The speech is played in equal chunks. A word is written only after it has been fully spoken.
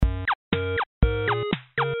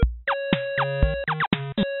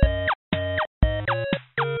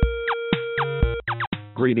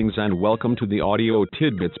Greetings and welcome to the Audio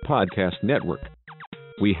Tidbits Podcast Network.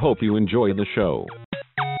 We hope you enjoy the show.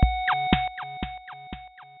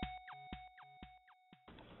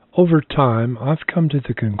 Over time, I've come to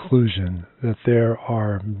the conclusion that there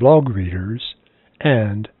are blog readers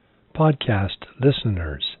and podcast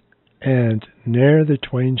listeners, and ne'er the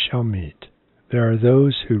twain shall meet. There are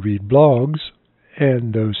those who read blogs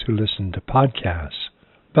and those who listen to podcasts,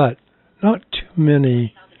 but not too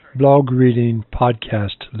many blog reading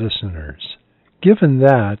podcast listeners. Given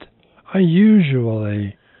that, I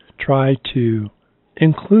usually try to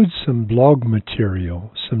include some blog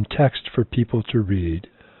material, some text for people to read,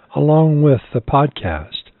 along with the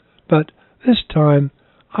podcast. But this time,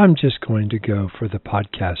 I'm just going to go for the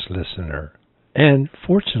podcast listener. And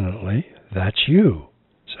fortunately, that's you.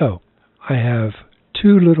 So, I have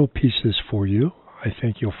two little pieces for you I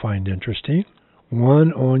think you'll find interesting.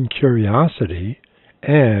 One on curiosity,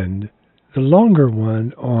 and the longer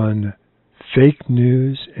one on fake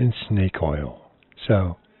news and snake oil.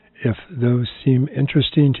 So, if those seem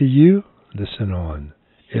interesting to you, listen on.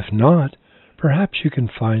 If not, perhaps you can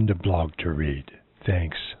find a blog to read.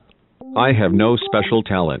 Thanks. I have no special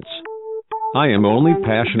talents. I am only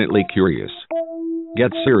passionately curious. Get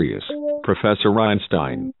serious, Professor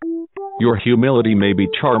Einstein. Your humility may be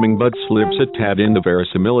charming but slips a tad in the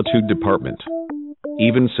verisimilitude department.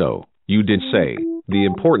 Even so, you did say, the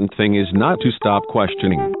important thing is not to stop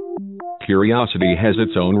questioning. Curiosity has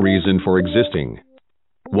its own reason for existing.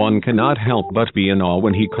 One cannot help but be in awe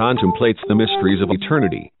when he contemplates the mysteries of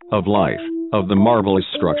eternity, of life, of the marvelous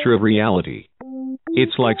structure of reality.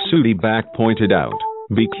 It's like Sudi Back pointed out,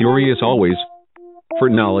 be curious always, for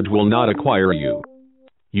knowledge will not acquire you.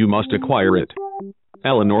 You must acquire it.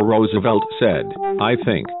 Eleanor Roosevelt said, I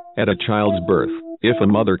think, at a child's birth, if a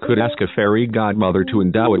mother could ask a fairy godmother to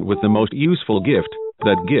endow it with the most useful gift,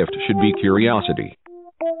 that gift should be curiosity.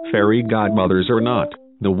 Fairy godmothers or not,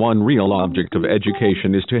 the one real object of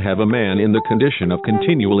education is to have a man in the condition of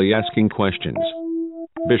continually asking questions.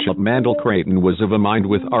 Bishop Mandel Creighton was of a mind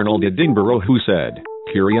with Arnold Edinburgh, who said,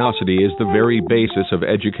 curiosity is the very basis of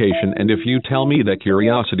education, and if you tell me that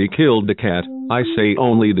curiosity killed the cat, I say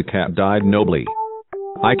only the cat died nobly.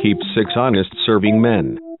 I keep 6 honest serving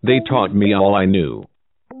men. They taught me all I knew.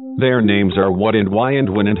 Their names are what and why and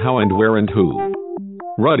when and how and where and who.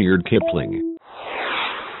 Rudyard Kipling.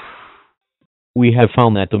 We have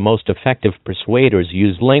found that the most effective persuaders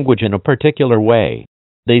use language in a particular way.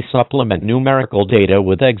 They supplement numerical data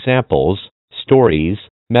with examples, stories,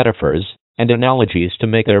 metaphors, and analogies to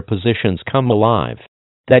make their positions come alive.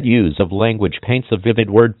 That use of language paints a vivid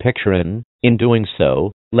word picture and, in doing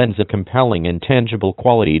so, lends a compelling and tangible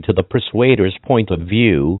quality to the persuader's point of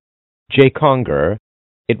view. J. Conger.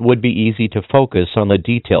 It would be easy to focus on the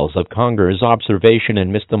details of Conger's observation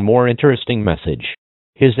and miss the more interesting message.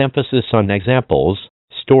 His emphasis on examples,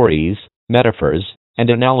 stories, metaphors, and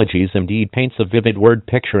analogies indeed paints a vivid word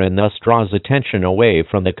picture and thus draws attention away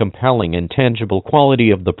from the compelling and tangible quality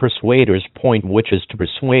of the persuader's point, which is to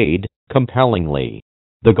persuade compellingly.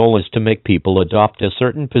 The goal is to make people adopt a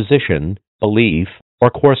certain position, belief, or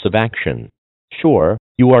course of action. Sure,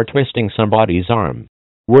 you are twisting somebody's arm.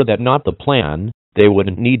 Were that not the plan, they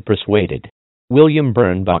wouldn't need persuaded. William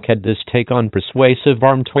Bernbach had this take on persuasive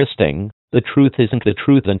arm twisting. The truth isn't the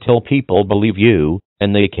truth until people believe you,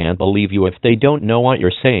 and they can't believe you if they don't know what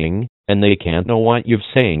you're saying, and they can't know what you're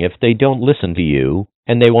saying if they don't listen to you,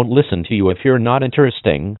 and they won't listen to you if you're not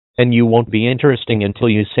interesting, and you won't be interesting until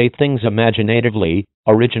you say things imaginatively,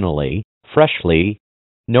 originally, freshly.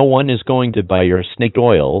 No one is going to buy your snake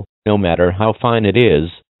oil, no matter how fine it is,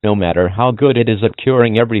 no matter how good it is at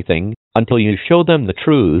curing everything, until you show them the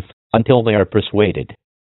truth, until they are persuaded.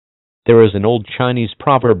 There is an old Chinese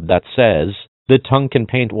proverb that says, the tongue can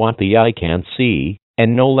paint what the eye can't see,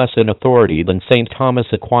 and no less an authority than St. Thomas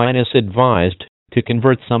Aquinas advised, to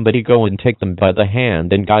convert somebody go and take them by the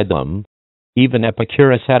hand and guide them. Even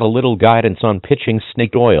Epicurus had a little guidance on pitching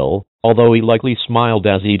snake oil, although he likely smiled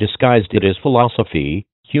as he disguised it as philosophy.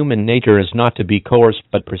 Human nature is not to be coerced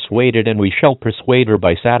but persuaded, and we shall persuade her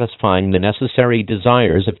by satisfying the necessary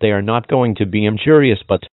desires if they are not going to be injurious,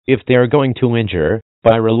 but, if they are going to injure,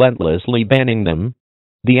 by relentlessly banning them.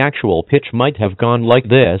 The actual pitch might have gone like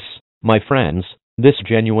this: my friends, this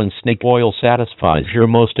genuine snake oil satisfies your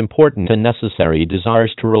most important and necessary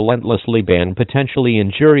desires to relentlessly ban potentially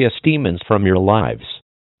injurious demons from your lives.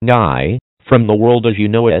 Aye, from the world as you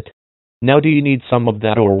know it. Now do you need some of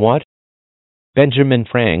that or what? Benjamin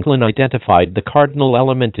Franklin identified the cardinal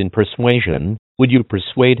element in persuasion. Would you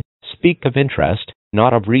persuade? Speak of interest,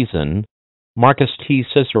 not of reason. Marcus T.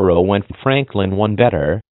 Cicero went Franklin one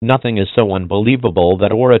better. Nothing is so unbelievable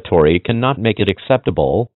that oratory cannot make it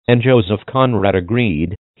acceptable, and Joseph Conrad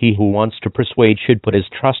agreed, he who wants to persuade should put his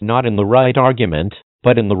trust not in the right argument,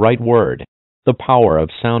 but in the right word. The power of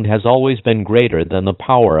sound has always been greater than the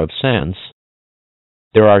power of sense.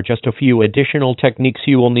 There are just a few additional techniques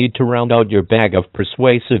you will need to round out your bag of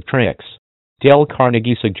persuasive tricks. Dale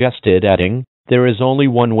Carnegie suggested, adding, there is only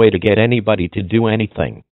one way to get anybody to do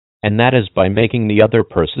anything, and that is by making the other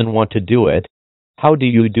person want to do it. How do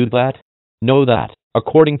you do that? Know that,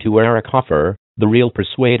 according to Eric Hoffer, the real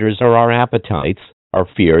persuaders are our appetites, our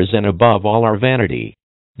fears, and above all our vanity.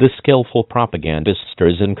 The skillful propagandist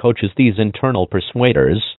stirs and coaches these internal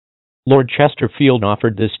persuaders. Lord Chesterfield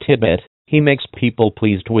offered this tidbit: he makes people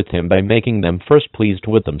pleased with him by making them first pleased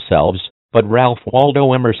with themselves. But Ralph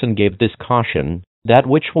Waldo Emerson gave this caution: that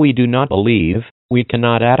which we do not believe, we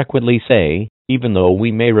cannot adequately say, even though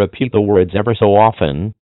we may repeat the words ever so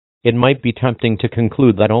often. It might be tempting to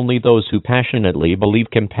conclude that only those who passionately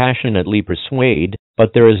believe can passionately persuade,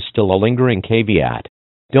 but there is still a lingering caveat.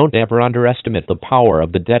 Don't ever underestimate the power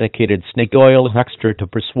of the dedicated snake oil huckster to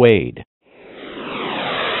persuade.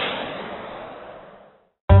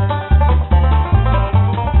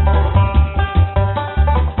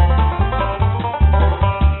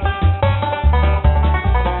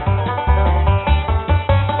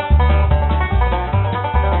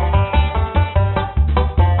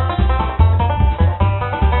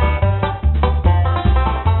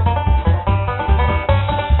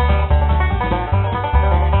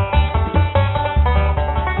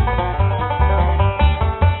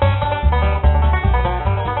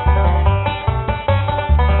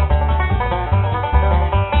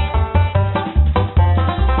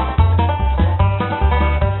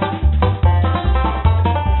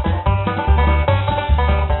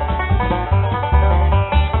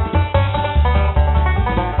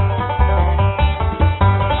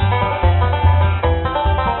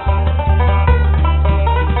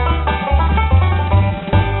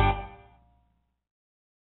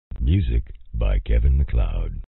 Music by Kevin MacLeod.